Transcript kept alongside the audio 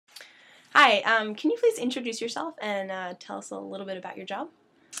Hi, can you please introduce yourself and tell us a little bit about your job?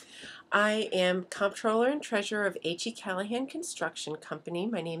 I am Comptroller and Treasurer of H.E. Callahan Construction Company.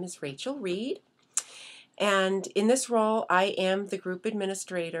 My name is Rachel Reed, and in this role I am the Group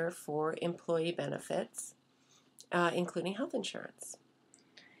Administrator for Employee Benefits, including health insurance.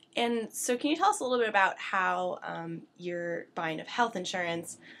 And so can you tell us a little bit about how your buying of health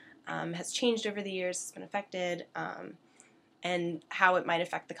insurance has changed over the years, has been affected, and how it might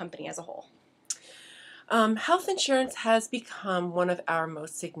affect the company as a whole? Health insurance has become one of our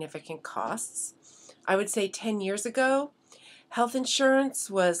most significant costs. I would say 10 years ago, health insurance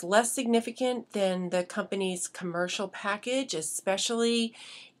was less significant than the company's commercial package, especially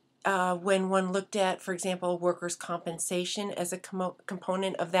when one looked at, for example, workers' compensation as a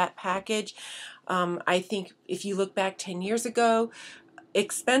component of that package. I think if you look back 10 years ago,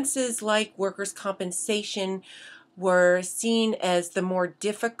 expenses like workers' compensation were seen as the more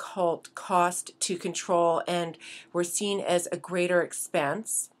difficult cost to control and were seen as a greater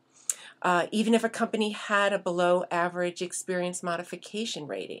expense, even if a company had a below average experience modification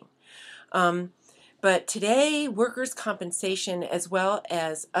rating. But today, workers' compensation as well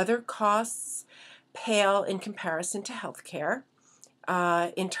as other costs pale in comparison to healthcare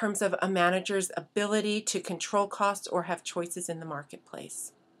in terms of a manager's ability to control costs or have choices in the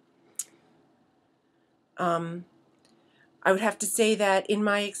marketplace. I would have to say that in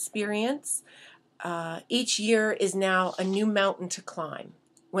my experience, each year is now a new mountain to climb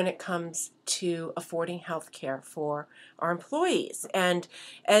when it comes to affording health care for our employees. And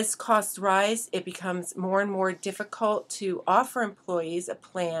as costs rise, it becomes more and more difficult to offer employees a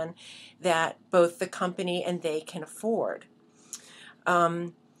plan that both the company and they can afford.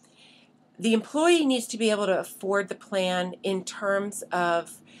 The employee needs to be able to afford the plan in terms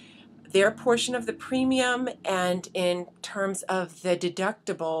of their portion of the premium and in terms of the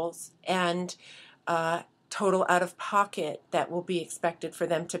deductibles and total out-of-pocket that will be expected for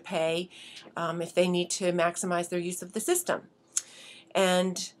them to pay if they need to maximize their use of the system.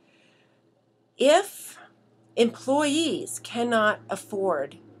 And if employees cannot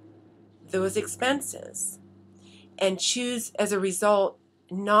afford those expenses and choose as a result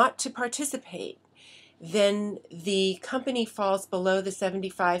not to participate, then the company falls below the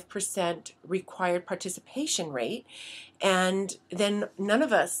 75% required participation rate, and then none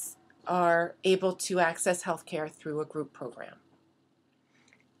of us are able to access health care through a group program.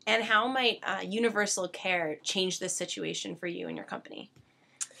 And how might universal care change this situation for you and your company?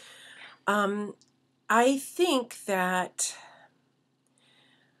 I think that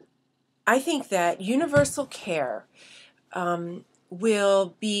universal care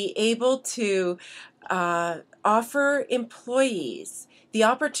will be able to offer employees the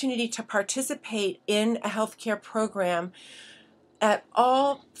opportunity to participate in a healthcare program at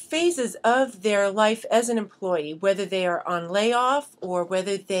all phases of their life as an employee, whether they are on layoff or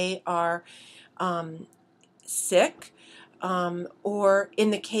whether they are sick, or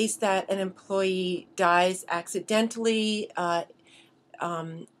in the case that an employee dies accidentally,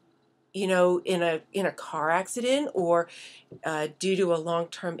 in a car accident or due to a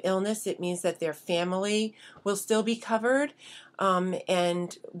long-term illness. It means that their family will still be covered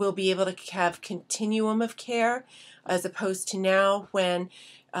and will be able to have continuum of care, as opposed to now when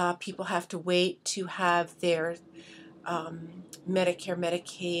people have to wait to have their Medicare,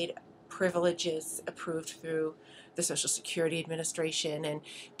 Medicaid privileges approved through the Social Security Administration and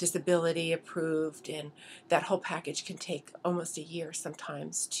disability approved, and that whole package can take almost a year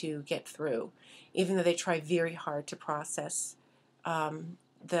sometimes to get through, even though they try very hard to process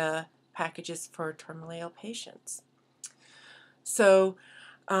the packages for terminally ill patients. So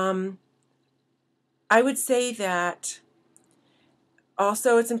I would say that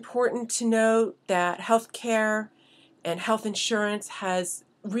also it's important to note that health care and health insurance has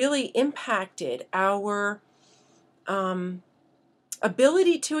really impacted our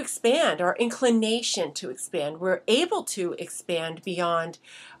ability to expand, our inclination to expand. We're able to expand beyond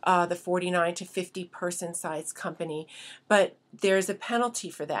the 49 to 50 person size company, but there's a penalty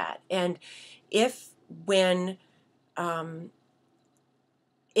for that. And if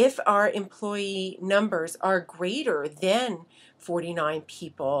our employee numbers are greater than 49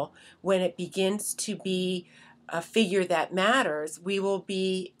 people, when it begins to be a figure that matters, we will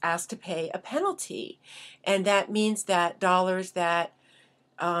be asked to pay a penalty. And that means that dollars that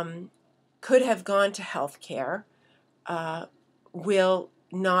could have gone to health care will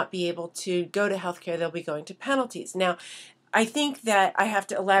not be able to go to health care. They'll be going to penalties. Now, I think that I have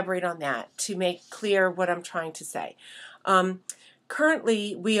to elaborate on that to make clear what I'm trying to say.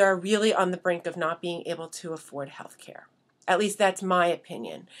 Currently, we are really on the brink of not being able to afford health care. At least that's my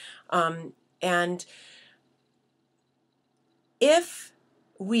opinion. And if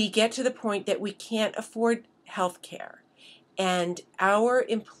we get to the point that we can't afford health care and our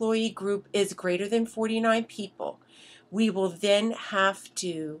employee group is greater than 49 people, we will then have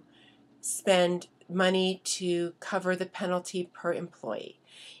to spend money to cover the penalty per employee.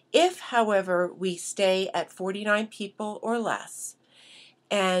 If, however, we stay at 49 people or less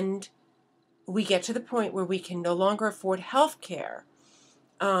and we get to the point where we can no longer afford health care,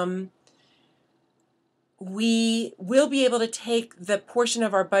 we will be able to take the portion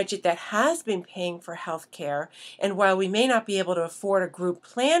of our budget that has been paying for health care, and while we may not be able to afford a group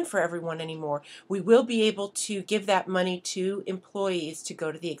plan for everyone anymore, we will be able to give that money to employees to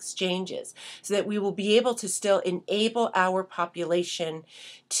go to the exchanges so that we will be able to still enable our population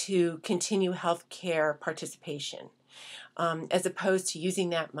to continue health care participation, as opposed to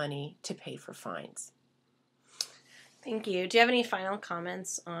using that money to pay for fines. Thank you. Do you have any final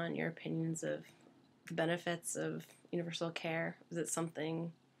comments on your opinions of the benefits of universal care? Is it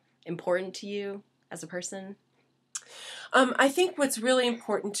something important to you as a person? I think what's really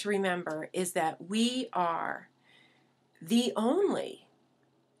important to remember is that we are the only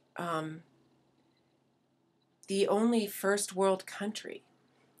first world country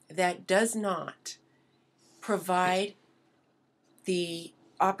that does not provide the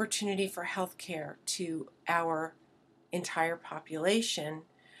opportunity for health care to our entire population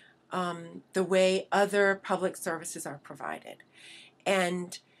the way other public services are provided.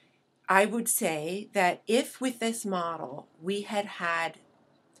 And I would say that if with this model we had had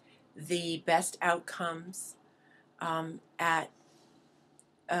the best outcomes at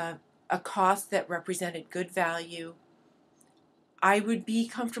a cost that represented good value, I would be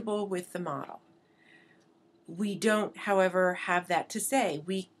comfortable with the model. We don't, however, have that to say.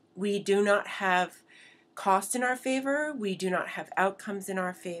 We do not have cost in our favor, we do not have outcomes in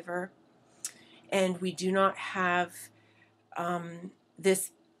our favor, and we do not have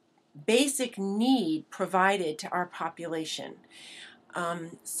this basic need provided to our population.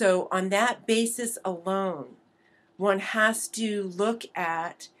 So on that basis alone, one has to look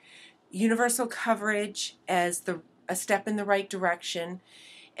at universal coverage as a step in the right direction,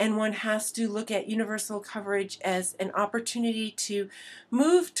 and one has to look at universal coverage as an opportunity to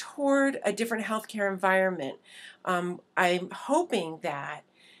move toward a different healthcare environment. I'm hoping that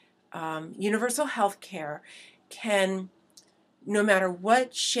universal healthcare can, no matter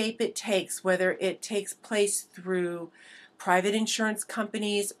what shape it takes, whether it takes place through private insurance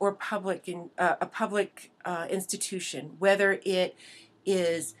companies or a public institution, whether it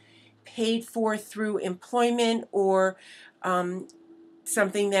is paid for through employment or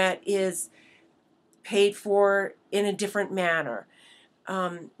something that is paid for in a different manner.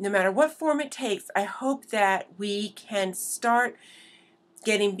 No matter what form it takes, I hope that we can start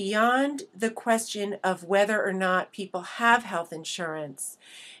getting beyond the question of whether or not people have health insurance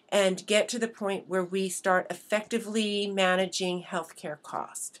and get to the point where we start effectively managing healthcare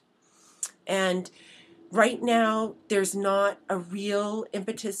cost. And right now, there's not a real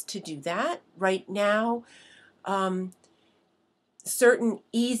impetus to do that. Right now, certain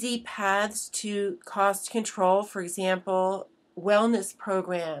easy paths to cost control, for example, wellness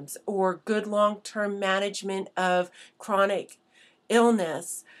programs or good long-term management of chronic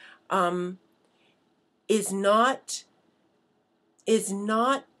illness, is not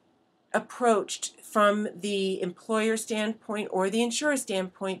approached from the employer standpoint or the insurer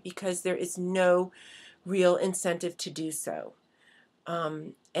standpoint because there is no real incentive to do so.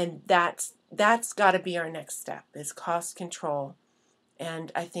 And that's got to be our next step, is cost control.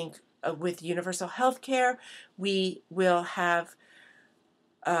 And I think with universal health care, we will have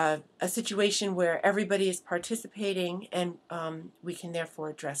a situation where everybody is participating, and we can therefore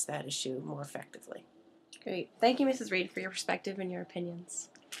address that issue more effectively. Great. Thank you, Mrs. Reed, for your perspective and your opinions.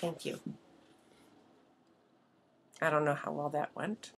 Thank you. I don't know how well that went.